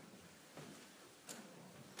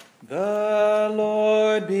The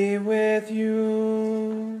Lord be with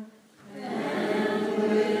you. And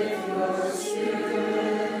with your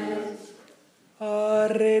spirit.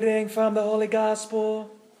 A reading from the Holy Gospel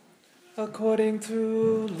according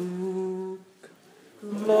to Luke.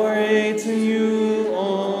 Glory to you,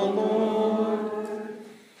 O Lord.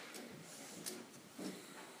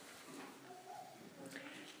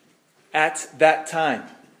 At that time,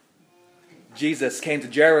 Jesus came to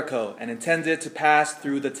Jericho and intended to pass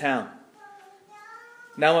through the town.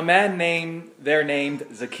 Now a man named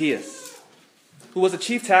Zacchaeus, who was a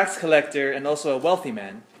chief tax collector and also a wealthy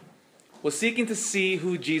man, was seeking to see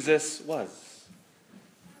who Jesus was.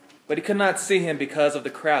 But he could not see him because of the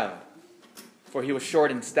crowd, for he was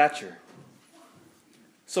short in stature.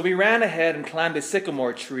 So he ran ahead and climbed a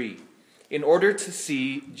sycamore tree in order to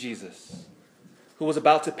see Jesus, who was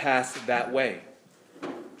about to pass that way.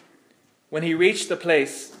 When he reached the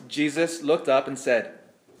place, Jesus looked up and said,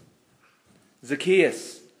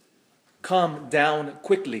 "Zacchaeus, come down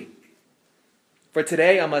quickly, for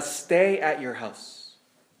today I must stay at your house."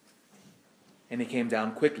 And he came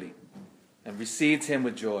down quickly and received him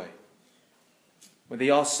with joy. When they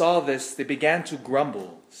all saw this, they began to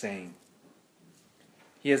grumble, saying,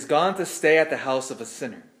 "He has gone to stay at the house of a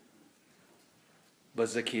sinner." But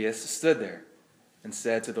Zacchaeus stood there and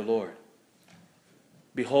said to the Lord,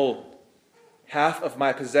 "Behold, half of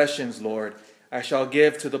my possessions, Lord, I shall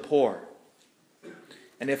give to the poor.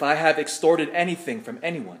 And if I have extorted anything from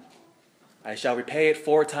anyone, I shall repay it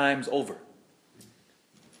 4 times over."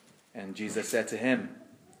 And Jesus said to him,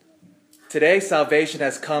 "Today salvation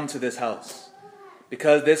has come to this house,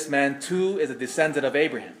 because this man too is a descendant of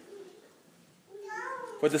Abraham.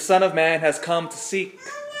 For the Son of Man has come to seek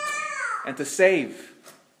and to save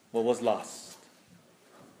what was lost."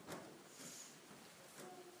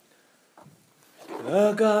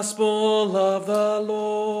 The Gospel of the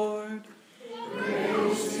Lord.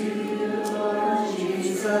 Praise to you, Lord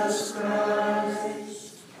Jesus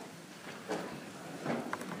Christ.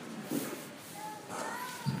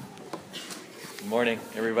 Good morning,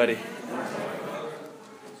 everybody.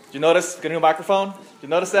 Did you notice? Get a new microphone? Did you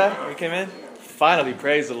notice that when we came in? Finally,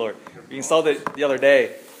 praise the Lord. We installed it the other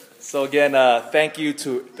day. So again, thank you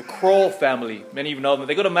to the Kroll family. Many of you know them.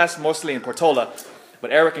 They go to Mass mostly in Portola.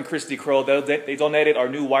 But Eric and Christy Kroll, they donated our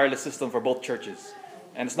new wireless system for both churches.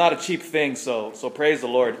 And it's not a cheap thing, so praise the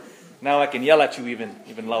Lord. Now I can yell at you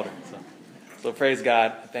even louder. So praise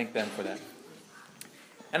God. Thank them for that.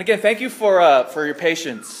 And again, thank you for your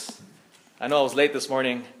patience. I know I was late this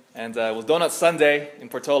morning, and it was Donut Sunday in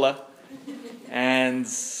Portola.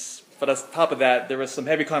 But on top of that, there was some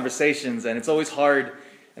heavy conversations, and it's always hard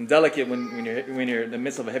and delicate when you're in the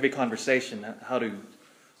midst of a heavy conversation, how to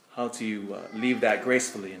leave that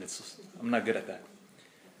gracefully, and I'm not good at that.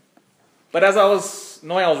 But as I was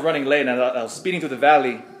knowing I was running late, and I was speeding through the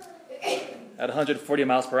valley at 140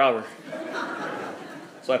 miles per hour.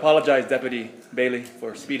 So I apologize, Deputy Bailey,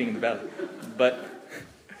 for speeding in the valley. But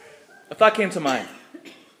a thought came to mind.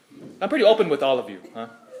 I'm pretty open with all of you, huh?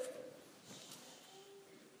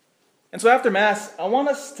 And so after Mass, as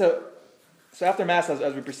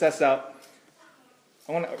we process out,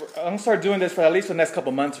 I'm going to start doing this for at least the next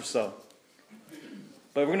couple months or so.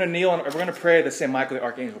 But we're going to kneel and we're going to pray the St. Michael the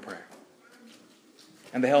Archangel prayer.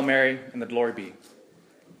 And the Hail Mary and the Glory Be.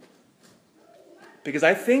 Because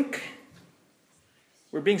I think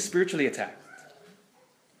we're being spiritually attacked.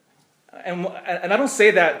 And I don't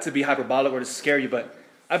say that to be hyperbolic or to scare you, but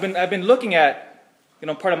I've been looking at,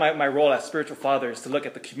 part of my role as spiritual father is to look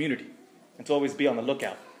at the community and to always be on the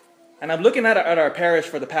lookout. And I'm looking at our parish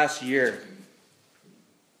for the past year.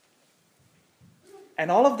 And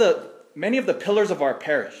many of the pillars of our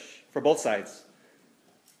parish, for both sides,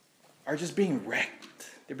 are just being wrecked.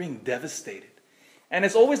 They're being devastated. And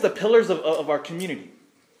it's always the pillars of our community.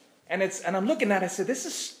 And I'm looking at it, I said,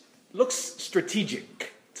 looks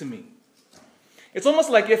strategic to me. It's almost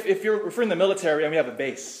like if you're in the military and we have a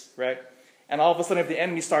base, right? And all of a sudden if the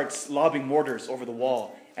enemy starts lobbing mortars over the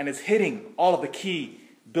wall and it's hitting all of the key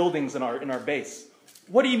buildings in our base,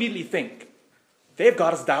 what do you immediately think? They've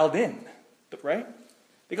got us dialed in, right?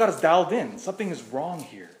 They got us dialed in. Something is wrong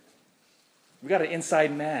here. We got an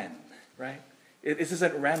inside man, right? This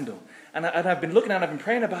isn't random. And I've been looking at it, I've been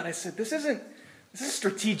praying about it. I said, this is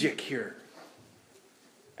strategic here.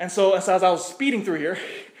 And so as I was speeding through here,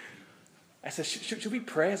 I said, should we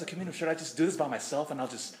pray as a community? Should I just do this by myself and I'll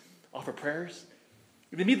just offer prayers?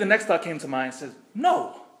 The next thought came to mind and said,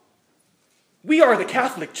 no. We are the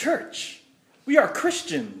Catholic Church. We are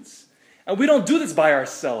Christians. And we don't do this by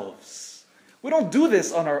ourselves. We don't do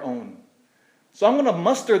this on our own. So I'm going to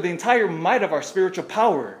muster the entire might of our spiritual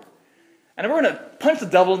power. And we're going to punch the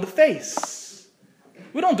devil in the face.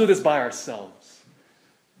 We don't do this by ourselves.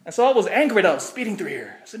 And so I was angry that I was speeding through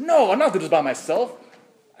here. I said, no, I'm not doing this by myself.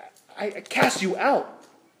 I cast you out.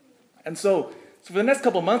 And so for the next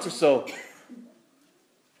couple of months or so,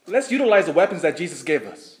 let's utilize the weapons that Jesus gave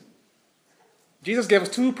us. Jesus gave us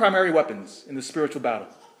two primary weapons in the spiritual battle: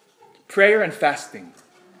 prayer and fasting.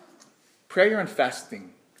 Prayer and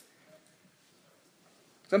fasting.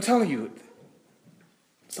 So I'm telling you,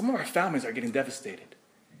 some of our families are getting devastated.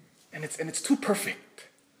 And it's too perfect.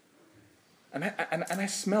 And I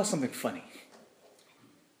smell something funny.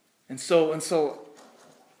 And so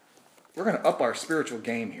we're going to up our spiritual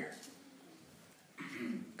game here.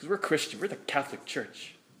 Because we're Christian. We're the Catholic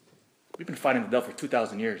Church. We've been fighting the devil for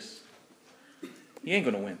 2,000 years. He ain't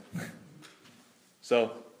going to win.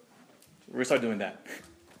 So we're going to start doing that.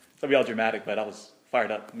 It'll be all dramatic, but I was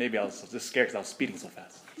fired up. Maybe I was just scared because I was speeding so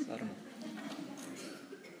fast. So I don't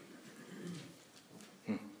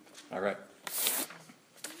know. All right.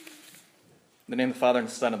 In the name of the Father, and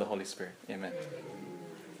the Son, and the Holy Spirit. Amen.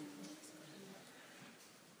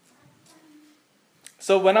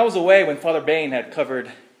 So when I was away, when Father Bain had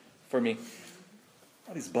covered for me,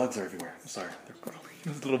 all these bugs are everywhere. I'm sorry. They're crawling.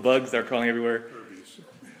 Those little bugs, they're crawling everywhere.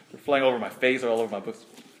 They're flying over my face or all over my books.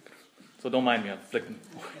 So don't mind me, I'm flicking.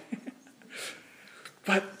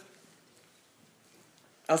 But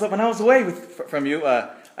when I was away from you,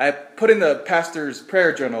 I put in the pastor's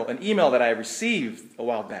prayer journal an email that I received a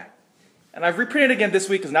while back. And I've reprinted it again this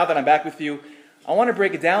week because now that I'm back with you, I want to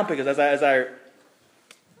break it down because as I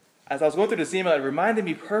was going through this email, it reminded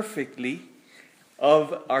me perfectly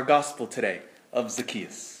of our gospel today, of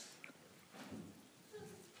Zacchaeus.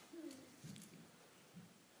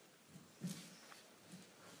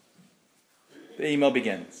 The email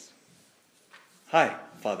begins. Hi,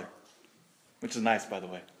 Father. Which is nice, by the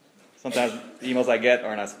way. Sometimes the emails I get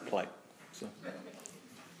are not polite. So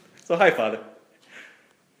hi, Father.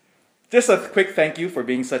 Just a quick thank you for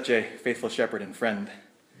being such a faithful shepherd and friend.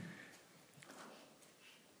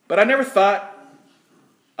 But I never thought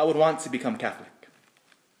I would want to become Catholic.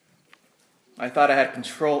 I thought I had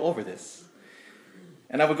control over this.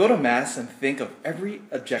 And I would go to Mass and think of every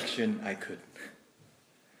objection I could.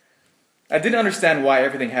 I didn't understand why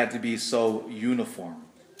everything had to be so uniform.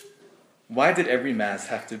 Why did every Mass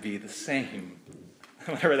have to be the same?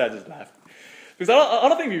 When I read that, I just laughed. Because I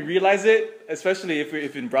don't think we realize it, especially if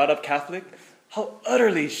we've been brought up Catholic, how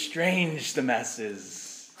utterly strange the Mass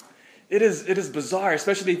is. It is bizarre,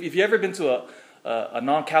 especially if you've ever been to a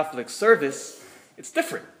non-Catholic service, it's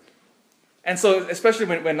different. And so, especially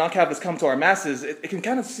when non-Catholics come to our Masses, it can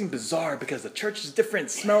kind of seem bizarre because the church is different,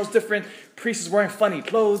 smells different, priest is wearing funny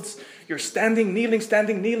clothes, you're standing,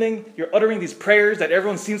 kneeling, you're uttering these prayers that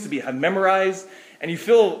everyone seems to have memorized, and you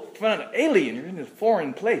feel kind of alien, you're in a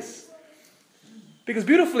foreign place. Because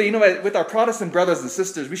beautifully, with our Protestant brothers and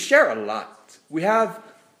sisters, we share a lot. We have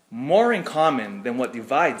more in common than what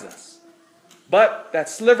divides us. But that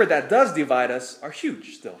sliver that does divide us are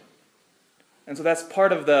huge still. And so that's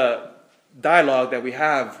part of the dialogue that we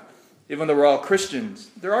have, even though we're all Christians.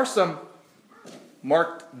 There are some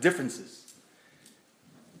marked differences.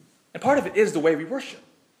 And part of it is the way we worship.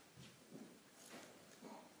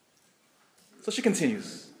 So she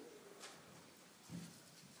continues.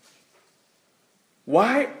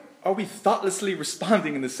 Why are we thoughtlessly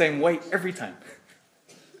responding in the same way every time?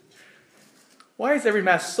 Why is every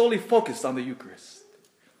Mass solely focused on the Eucharist?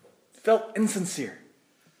 Felt insincere.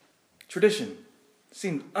 Tradition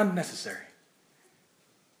seemed unnecessary.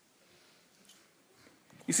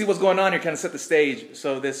 You see what's going on here kind of set the stage.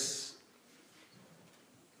 So this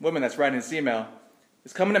woman that's writing this email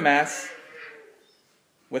is coming to Mass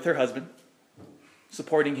with her husband,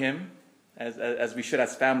 supporting him as we should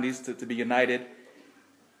as families to be united.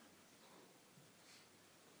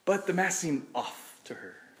 But the Mass seemed off to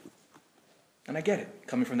her. And I get it,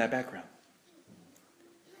 coming from that background.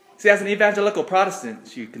 See, as an evangelical Protestant,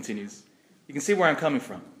 she continues, you can see where I'm coming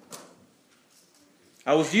from.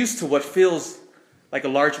 I was used to what feels like a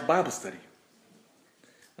large Bible study.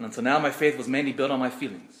 And until now, my faith was mainly built on my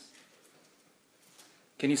feelings.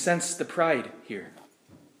 Can you sense the pride here?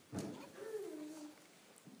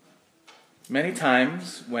 Many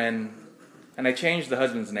times and I changed the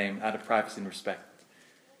husband's name out of privacy and respect,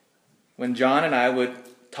 when John and I would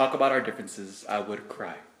talk about our differences, I would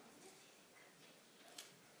cry.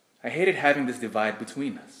 I hated having this divide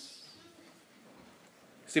between us.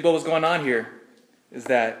 See, what was going on here is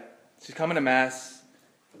that she's coming to Mass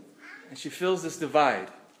and she feels this divide.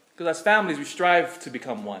 Because as families, we strive to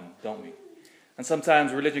become one, don't we? And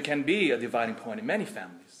sometimes religion can be a dividing point in many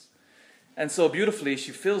families. And so beautifully,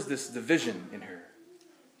 she feels this division in her.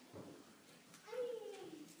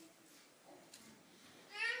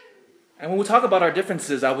 And when we talk about our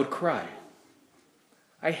differences, I would cry.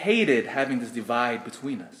 I hated having this divide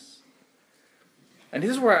between us. And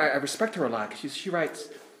this is where I respect her a lot. She writes,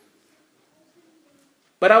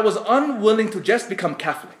 but I was unwilling to just become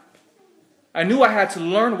Catholic. I knew I had to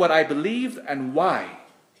learn what I believed and why.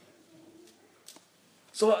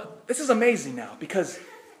 So this is amazing now because,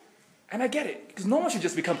 and I get it, because no one should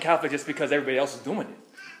just become Catholic just because everybody else is doing it.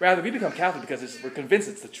 Rather, we become Catholic because we're convinced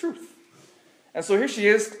it's the truth. And so here she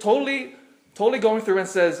is, totally going through and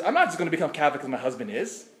says, I'm not just going to become Catholic because my husband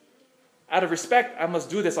is. Out of respect, I must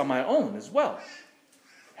do this on my own as well.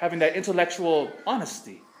 Having that intellectual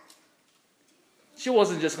honesty. She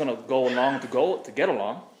wasn't just going to go along to get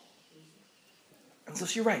along. And so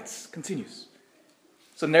she writes, continues.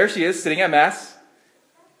 So there she is, sitting at Mass.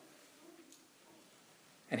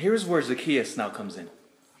 And here's where Zacchaeus now comes in.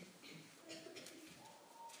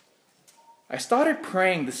 I started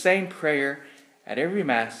praying the same prayer at every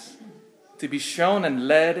Mass to be shown and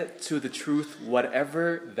led to the truth,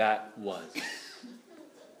 whatever that was.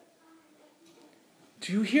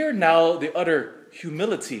 Do you hear now the utter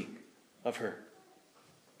humility of her?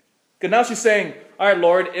 Because now she's saying, all right,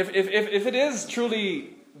 Lord, if it is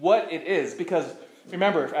truly what it is, because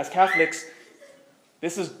remember, as Catholics,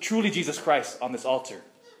 this is truly Jesus Christ on this altar.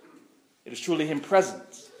 It is truly Him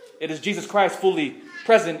present. It is Jesus Christ fully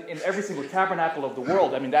present in every single tabernacle of the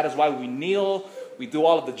world. I mean, that is why we kneel, we do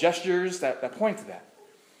all of the gestures that point to that.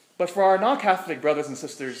 But for our non-Catholic brothers and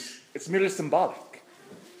sisters, it's merely symbolic.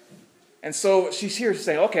 And so she's here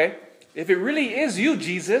saying, okay, if it really is you,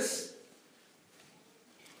 Jesus,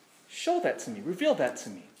 show that to me, reveal that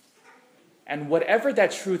to me. And whatever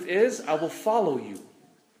that truth is, I will follow you.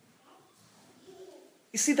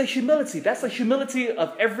 You see the humility, that's the humility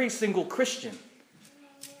of every single Christian.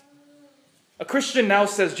 A Christian now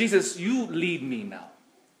says, Jesus, you lead me now.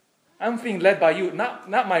 I'm being led by you, not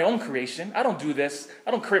my own creation. I don't do this.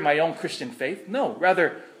 I don't create my own Christian faith. No,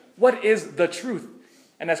 rather, what is the truth?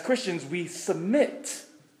 And as Christians, we submit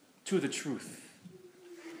to the truth.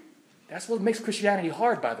 That's what makes Christianity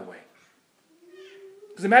hard, by the way.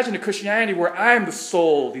 Because imagine a Christianity where I'm the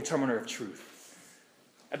sole determiner of truth.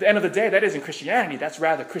 At the end of the day, that isn't Christianity. That's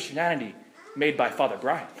rather Christianity made by Father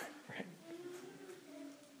Brian. Right?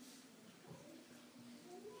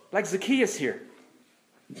 Like Zacchaeus here.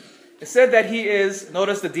 It said that he is,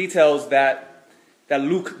 notice the details that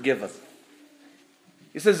Luke gives us.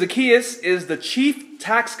 It says Zacchaeus is the chief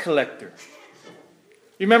tax collector.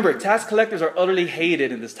 Remember, tax collectors are utterly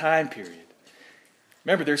hated in this time period.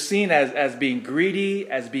 Remember, they're seen as being greedy,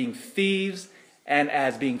 as being thieves, and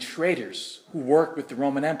as being traitors who work with the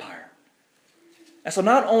Roman Empire. And so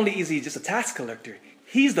not only is he just a tax collector,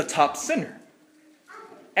 he's the top sinner.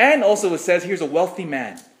 And also it says here's a wealthy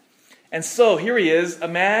man. And so here he is, a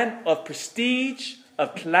man of prestige,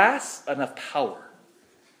 of class, and of power.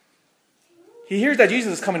 He hears that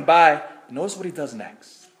Jesus is coming by. Notice what he does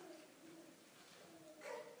next.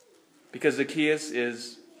 Because Zacchaeus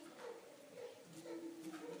is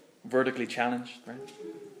vertically challenged, right?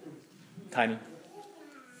 Tiny.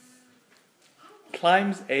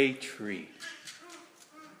 Climbs a tree.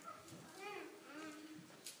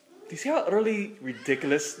 Do you see how utterly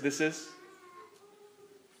ridiculous this is?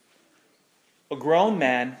 A grown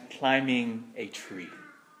man climbing a tree.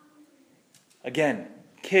 Again,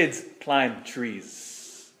 kids climb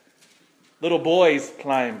trees. Little boys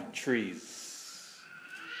climb trees.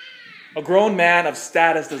 A grown man of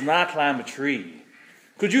status does not climb a tree.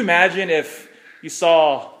 Could you imagine if you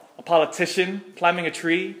saw a politician climbing a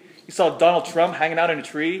tree? You saw Donald Trump hanging out in a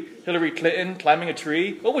tree, Hillary Clinton climbing a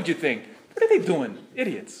tree. What would you think? What are they doing?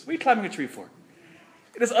 Idiots. What are you climbing a tree for?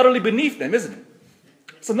 It is utterly beneath them, isn't it?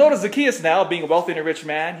 So notice Zacchaeus now, being a wealthy and a rich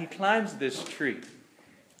man, he climbs this tree.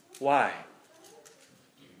 Why?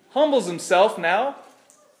 Humbles himself now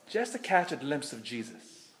just to catch a glimpse of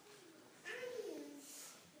Jesus.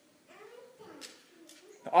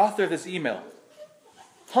 The author of this email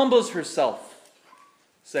humbles herself,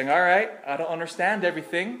 saying, all right, I don't understand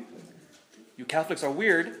everything. You Catholics are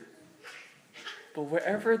weird. But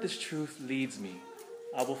wherever this truth leads me,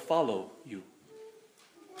 I will follow you.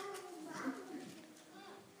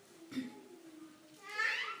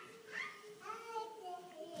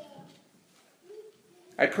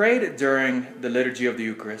 I prayed during the liturgy of the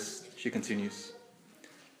Eucharist, she continues,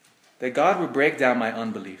 that God would break down my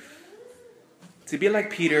unbelief, to be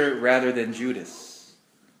like Peter rather than Judas,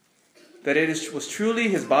 that it was truly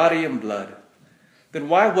his body and blood. Then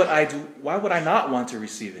why would I not want to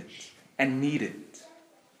receive it and need it?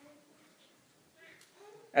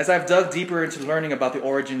 As I've dug deeper into learning about the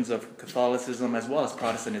origins of Catholicism as well as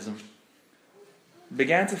Protestantism, I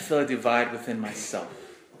began to feel a divide within myself.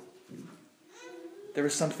 there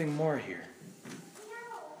is something more here.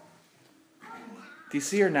 Do you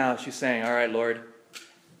see her now? She's saying, all right, Lord,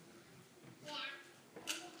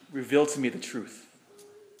 reveal to me the truth.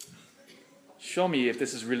 Show me if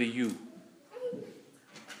this is really you.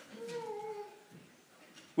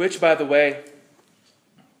 Which, by the way,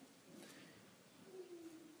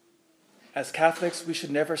 as Catholics, we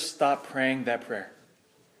should never stop praying that prayer.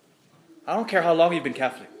 I don't care how long you've been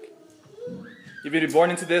Catholic. You've been born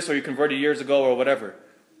into this or you converted years ago or whatever.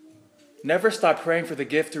 Never stop praying for the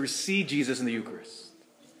gift to receive Jesus in the Eucharist.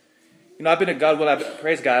 You know,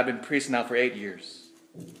 praise God, I've been priest now for 8 years.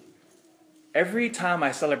 Every time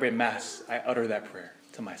I celebrate Mass, I utter that prayer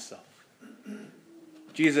to myself.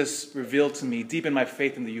 Jesus revealed to me, deepen my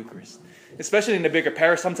faith in the Eucharist. Especially in the bigger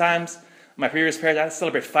parish, sometimes, my previous parish, I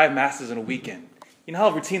celebrate 5 Masses in a weekend. You know how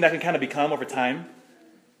routine that can kind of become over time?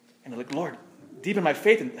 And I'm like, Lord, deepen my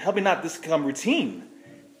faith and help me not this become routine.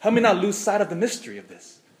 Help me not lose sight of the mystery of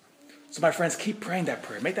this. So my friends, keep praying that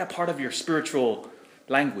prayer. Make that part of your spiritual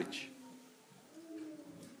language.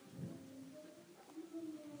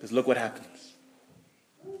 Because look what happens.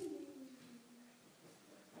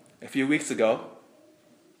 A few weeks ago,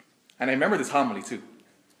 and I remember this homily too.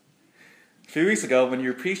 A few weeks ago, when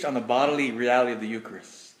you preached on the bodily reality of the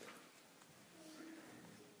Eucharist,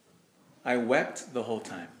 I wept the whole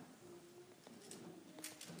time.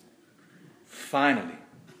 Finally,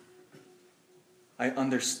 I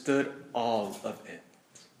understood all of it.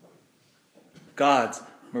 God's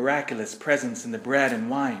miraculous presence in the bread and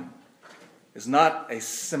wine is not a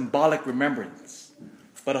symbolic remembrance,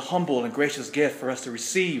 but a humble and gracious gift for us to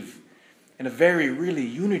receive in a very, really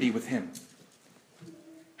unity with Him.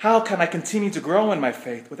 How can I continue to grow in my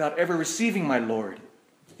faith without ever receiving my Lord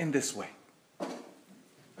in this way?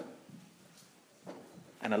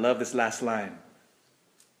 And I love this last line.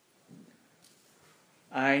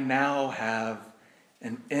 I now have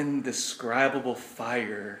an indescribable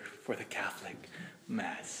fire for the Catholic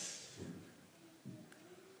Mass.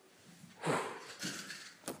 Whew.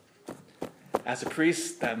 As a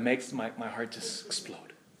priest, that makes my heart just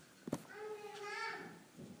explode.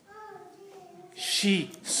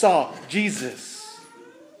 She saw Jesus.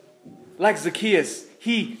 Like Zacchaeus,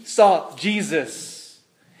 he saw Jesus.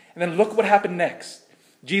 And then look what happened next.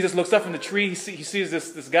 Jesus looks up from the tree. He sees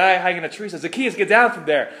this guy hanging in a tree. He says, Zacchaeus, get down from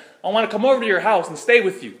there. I want to come over to your house and stay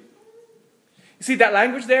with you. You see that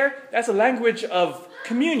language there? That's a language of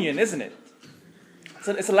communion, isn't it?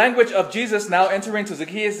 It's a language of Jesus now entering to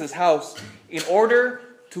Zacchaeus' house in order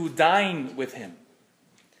to dine with him.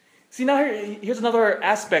 See, now here's another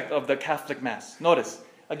aspect of the Catholic Mass. Notice,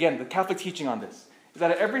 again, the Catholic teaching on this is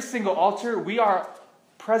that at every single altar, we are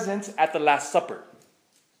present at the Last Supper.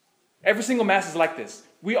 Every single Mass is like this.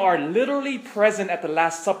 We are literally present at the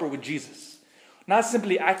Last Supper with Jesus. Not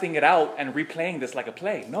simply acting it out and replaying this like a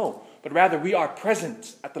play. No, but rather we are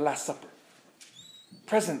present at the Last Supper.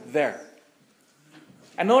 Present there.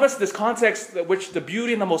 And notice this context, which the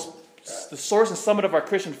beauty and the source and summit of our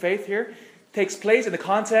Christian faith here takes place in the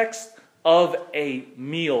context of a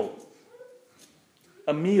meal.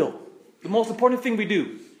 A meal. The most important thing we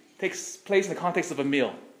do takes place in the context of a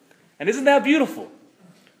meal. And isn't that beautiful?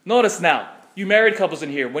 Notice now, you married couples in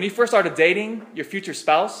here, when you first started dating your future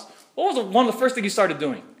spouse, what was one of the first things you started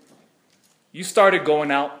doing? You started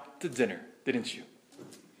going out to dinner, didn't you?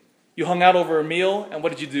 You hung out over a meal, and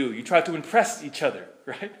what did you do? You tried to impress each other,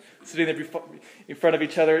 right? Sitting there in front of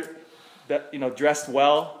each other, dressed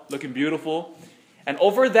well, looking beautiful. And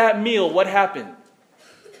over that meal, what happened?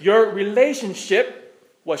 Your relationship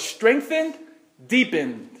was strengthened,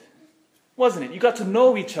 deepened, wasn't it? You got to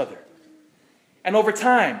know each other. And over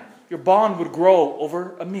time, your bond would grow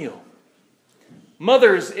over a meal.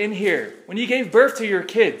 Mothers in here, when you gave birth to your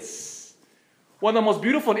kids, one of the most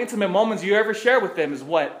beautiful and intimate moments you ever share with them is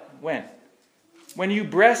what? When? When you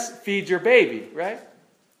breastfeed your baby, right?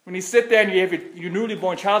 When you sit there and you have your newly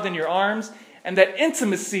born child in your arms, and that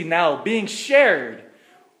intimacy now being shared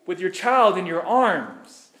with your child in your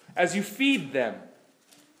arms as you feed them.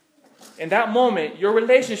 In that moment, your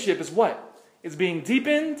relationship is what? It's being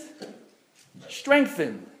deepened,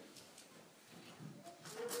 strengthened.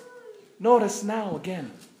 Notice now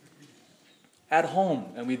again, at home,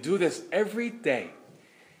 and we do this every day.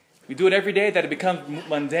 We do it every day that it becomes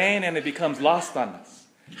mundane and it becomes lost on us.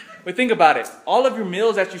 But think about it. All of your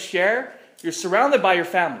meals that you share, you're surrounded by your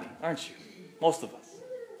family, aren't you? Most of us.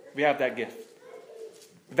 We have that gift.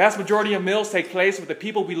 The vast majority of meals take place with the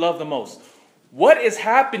people we love the most. What is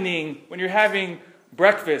happening when you're having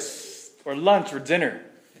breakfast or lunch or dinner?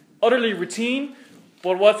 Utterly routine,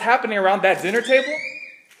 but what's happening around that dinner table?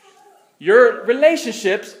 Your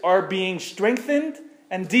relationships are being strengthened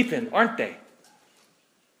and deepened, aren't they?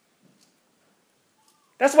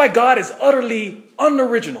 That's why God is utterly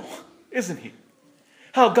unoriginal, isn't he?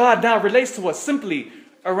 How God now relates to us simply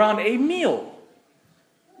around a meal.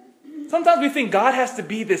 Sometimes we think God has to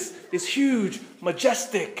be this huge,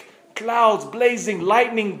 majestic, clouds blazing,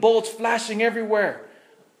 lightning bolts flashing everywhere.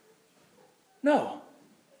 No.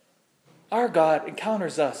 Our God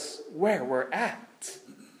encounters us where we're at.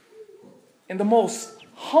 In the most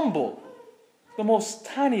humble, the most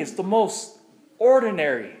tiniest, the most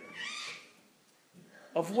ordinary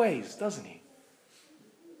of ways, doesn't he?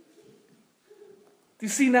 Do you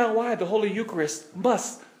see now why the Holy Eucharist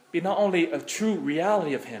must be not only a true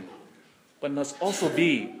reality of him, but must also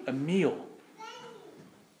be a meal?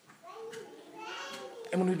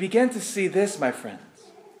 And when we begin to see this, my friends,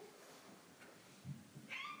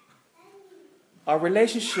 our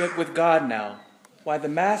relationship with God now, why the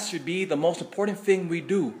Mass should be the most important thing we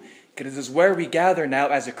do, because this is where we gather now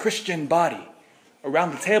as a Christian body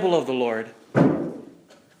around the table of the Lord,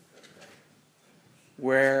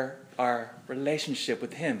 where our relationship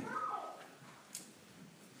with him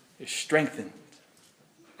is strengthened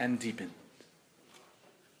and deepened.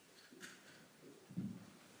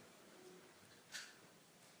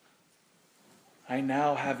 I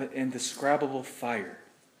now have an indescribable fire.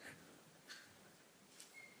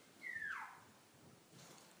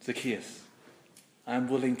 Zacchaeus, I'm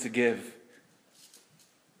willing to give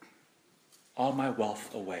all my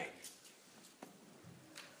wealth away.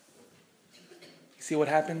 You see what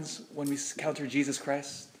happens when we encounter Jesus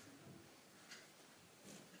Christ?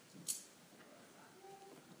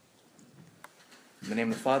 In the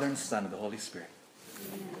name of the Father, and the Son, and the Holy Spirit.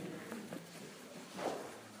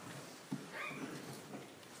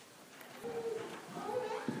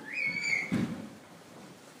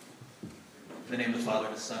 In the name of the Father,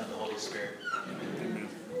 and the Son, and the Holy Spirit. Amen.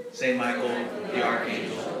 Saint Michael, the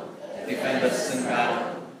Archangel, defend us in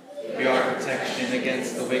battle. Be our protection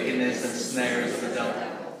against the wickedness and snares of the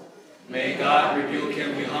devil. May God rebuke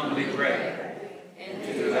him, we humbly pray. And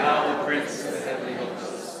do thou, the Prince of the heavenly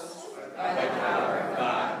hosts, by the power of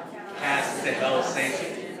God, cast to hell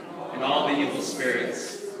Satan and all the evil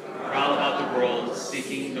spirits who prowl about the world,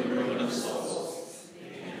 seeking the ruin of souls.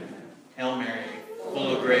 Amen. Hail Mary,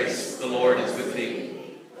 full of grace, the Lord is with thee.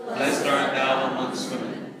 Blessed art thou amongst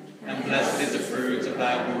women, and blessed is the fruit of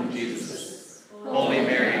thy womb, Jesus. Holy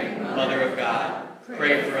Mary, Mother of God,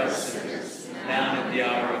 pray for us sinners, now and at the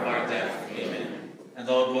hour of our death. Amen. And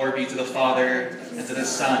all glory be to the Father, and to the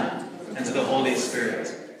Son, and to the Holy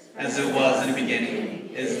Spirit, as it was in the beginning,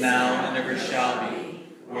 is now, and ever shall be,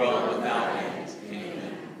 world without end.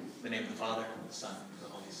 Amen. In the name of the Father, and the Son,